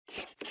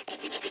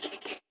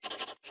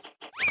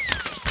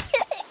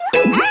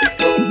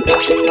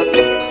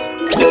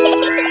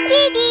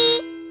Tidi!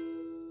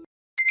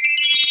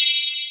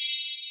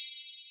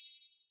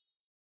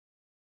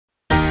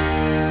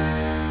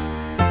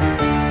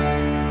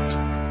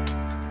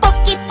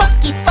 Bbokki,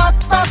 bbokki, bbok,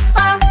 bbok,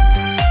 bbok.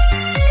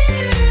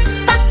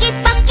 Bbokki,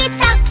 bbokki,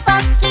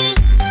 tteokbokki.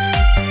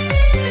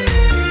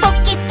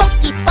 Bbokki,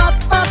 bbokki, bbok,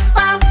 bbok,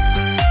 bbok.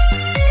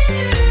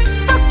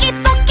 Bbokki,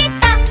 bbokki,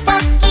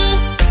 tteokbokki.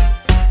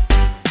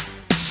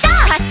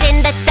 Toss in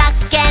the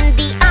duck and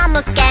the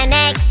eomuk and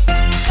eggs.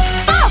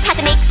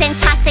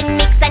 Toss and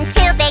mix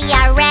until they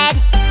are red.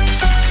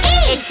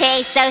 It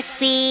tastes so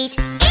sweet,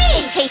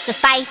 it tastes so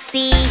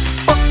spicy.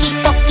 Bbokki,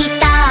 bbokki,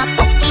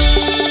 tteokbokki.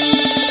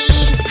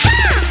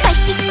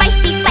 Spicy,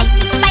 spicy,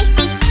 spicy,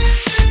 spicy.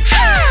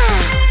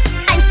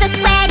 I'm so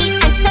sweaty,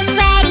 I'm so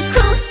sweaty.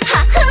 Hoo ha,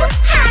 hoo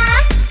ha.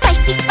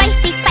 Spicy,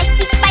 spicy,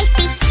 spicy,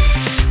 spicy.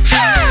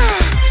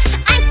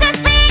 I'm so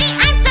sweaty,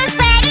 I'm so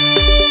sweaty.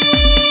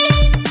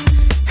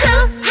 Hoo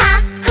ha,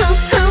 hoo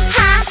hoo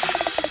ha.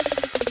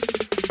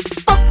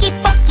 Bbokki,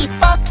 bbokki,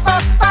 bbok,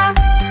 bbok, bbok.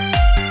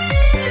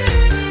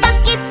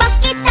 Bbokki,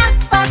 bbokki,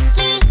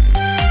 tteokbokki.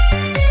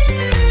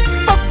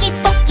 Bbokki,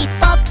 bbokki,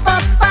 bbok,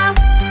 bbok, bbok.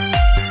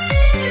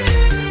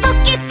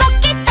 Bbokki,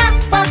 bbokki,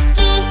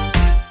 tteokbokki.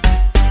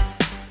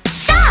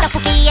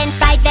 Tteokbokki and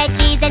fried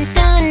veggies and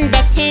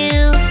soondae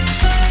too.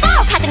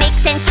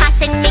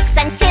 Toss and mix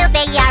until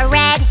they are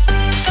red.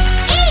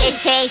 It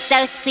tastes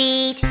so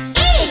sweet,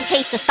 it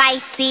tastes so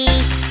spicy.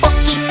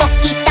 Bbokki,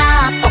 bbokki,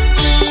 tteokbokki.